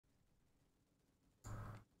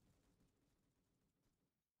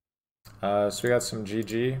So we got some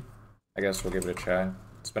GG. I guess we'll give it a try.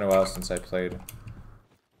 It's been a while since I played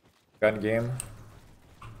gun game.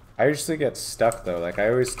 I usually get stuck though, like I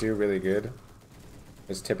always do really good.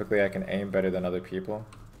 Because typically I can aim better than other people.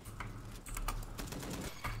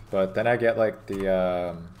 But then I get like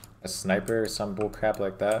a sniper or some bullcrap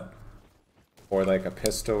like that. Or like a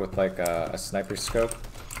pistol with like a sniper scope.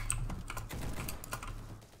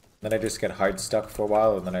 Then I just get hard stuck for a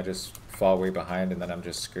while and then I just fall way behind and then I'm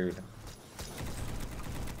just screwed.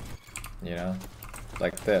 You know?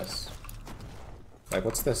 Like this. Like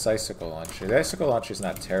what's this icicle launcher? The icicle launcher is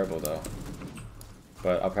not terrible though.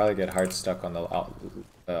 But I'll probably get hard stuck on the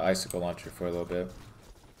icicle launcher for a little bit.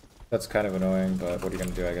 That's kind of annoying, but what are you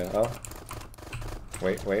gonna do, I guess? Oh.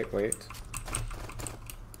 Wait.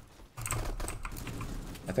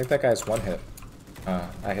 I think that guy's one hit.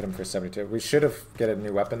 I hit him for 72. We should have get a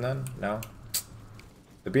new weapon then? No?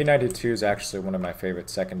 The B92 is actually one of my favorite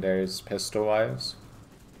secondaries, pistol-wise.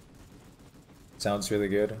 Sounds really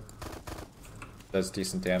good. Does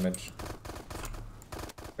decent damage.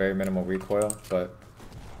 Very minimal recoil, but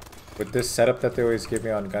with this setup that they always give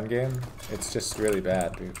me on gun game, it's just really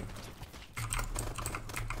bad, dude.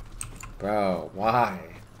 Bro, why?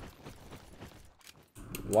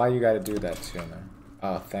 Why you gotta do that to me?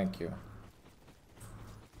 Oh, thank you.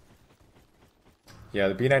 Yeah,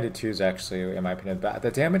 the B92 is actually, in my opinion, bad.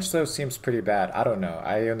 The damage, though, seems pretty bad. I don't know.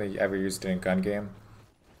 I only ever used it in gun game.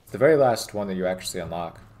 It's the very last one that you actually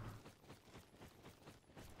unlock.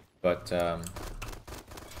 But,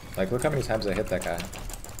 like, look how many times I hit that guy.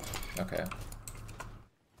 Okay.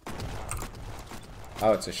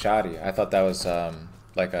 Oh, it's a shoddy. I thought that was,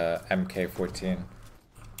 like a MK14.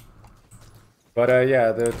 But,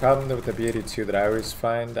 yeah, the problem with the B82 that I always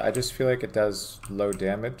find, I just feel like it does low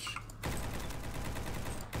damage.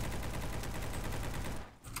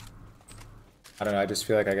 I don't know, I just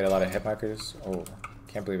feel like I get a lot of hit markers. Oh,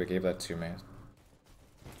 can't believe it gave that to me.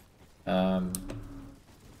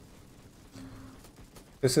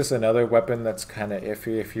 This is another weapon that's kind of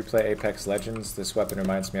iffy. If you play Apex Legends, this weapon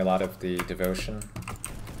reminds me a lot of the Devotion.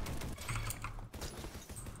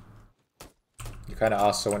 You kind of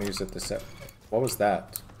also want to use it to set... What was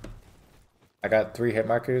that? I got 3 hit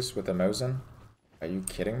markers with a Mosin? Are you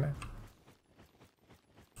kidding me?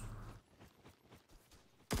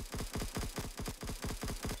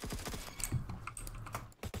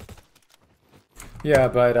 Yeah,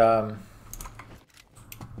 but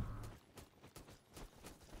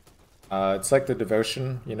it's like the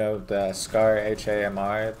Devotion, you know, the SCAR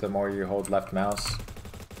HAMR, the more you hold left mouse,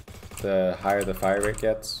 the higher the fire rate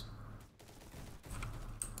gets.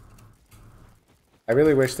 I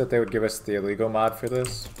really wish that they would give us the illegal mod for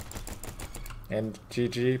this in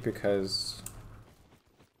GG because,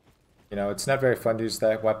 you know, it's not very fun to use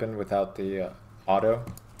that weapon without the auto.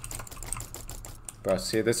 Bro,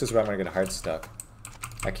 see, this is where I'm gonna get hard stuck.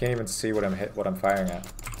 I can't even see what I'm firing at.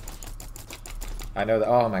 I know that.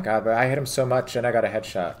 Oh my god, but I hit him so much and I got a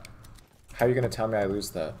headshot. How are you gonna tell me I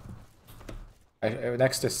lose that?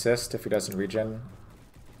 Next assist, if he doesn't regen,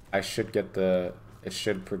 I should get the... It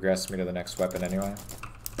should progress me to the next weapon anyway.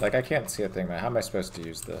 Like, I can't see a thing, man. How am I supposed to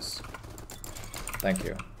use this? Thank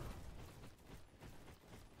you.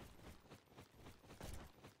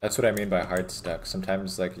 That's what I mean by hard stuck.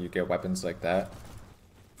 Sometimes, like, you get weapons like that,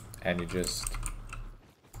 and you just...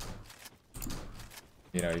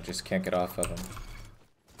 You know, you just can't get off of them.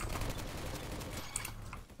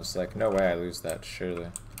 It's like, no way I lose that, surely.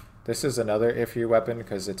 This is another iffy weapon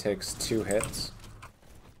because it takes 2 hits.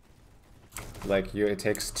 Like, it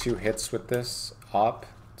takes 2 hits with this op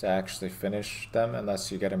to actually finish them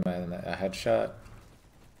unless you get him in a headshot.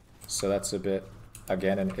 So that's a bit,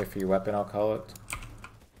 again, an iffy weapon, I'll call it.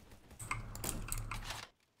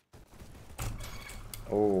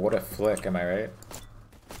 Oh, what a flick, am I right?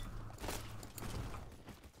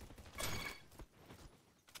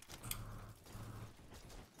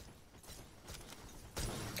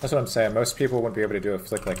 That's what I'm saying. Most people wouldn't be able to do a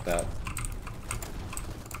flick like that.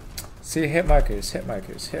 See, hit markers, hit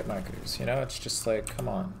markers, hit markers. You know, it's just like, come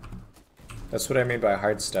on. That's what I mean by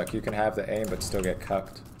hard stuck. You can have the aim but still get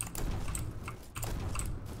cucked.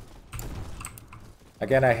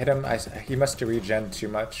 Again, I hit him. He must have regen too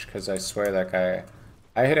much because I swear that guy...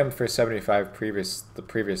 I hit him for 75 the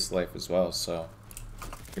previous life as well, so...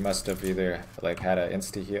 He must have either like had an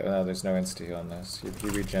insta-heal... No, there's no insta-heal on this. He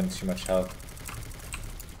regen too much health.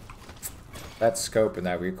 That scope and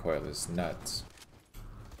that recoil is nuts.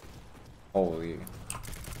 Holy.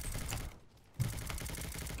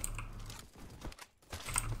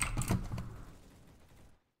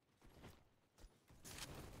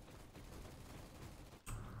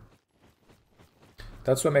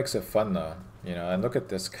 That's what makes it fun though, you know, and look at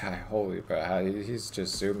this guy, holy bro, he's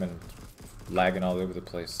just zooming, lagging all over the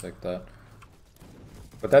place like that.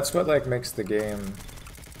 But that's what like makes the game,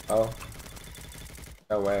 oh,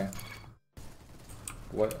 no way.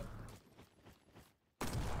 What?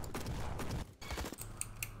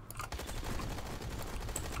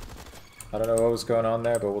 I don't know what was going on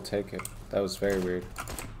there, but we'll take it. That was very weird.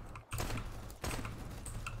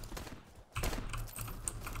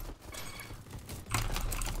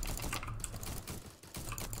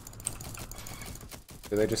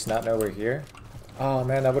 Do they just not know we're here? Oh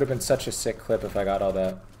man, that would have been such a sick clip if I got all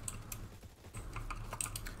that.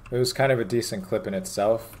 It was kind of a decent clip in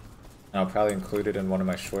itself. And I'll probably include it in one of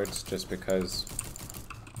my shorts just because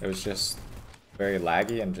it was just very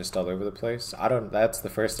laggy and just all over the place. That's the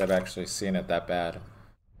first I've actually seen it that bad.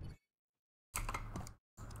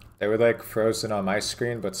 They were like frozen on my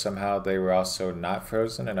screen, but somehow they were also not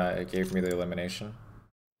frozen and it gave me the elimination.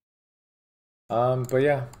 But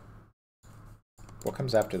yeah. What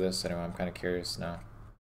comes after this anyway? I'm kind of curious now.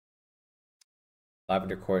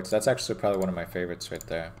 Lavender Quartz. That's actually probably one of my favorites right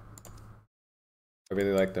there. I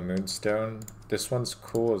really like the Moonstone. This one's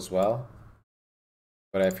cool as well.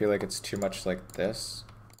 But I feel like it's too much like this.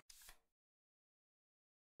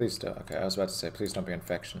 Please don't. Okay, I was about to say, please don't be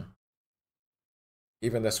Infection.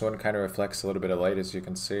 Even this one kind of reflects a little bit of light, as you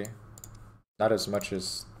can see. Not as much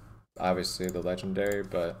as, obviously, the Legendary,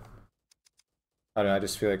 but I don't know, I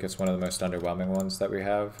just feel like it's one of the most underwhelming ones that we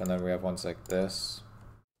have. And then we have ones like this.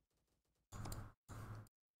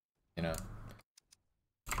 You know.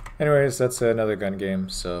 Anyways, that's another gun game,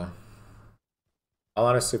 so I'll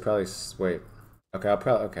honestly probably wait. Okay,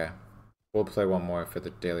 okay. We'll play one more for the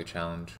daily challenge.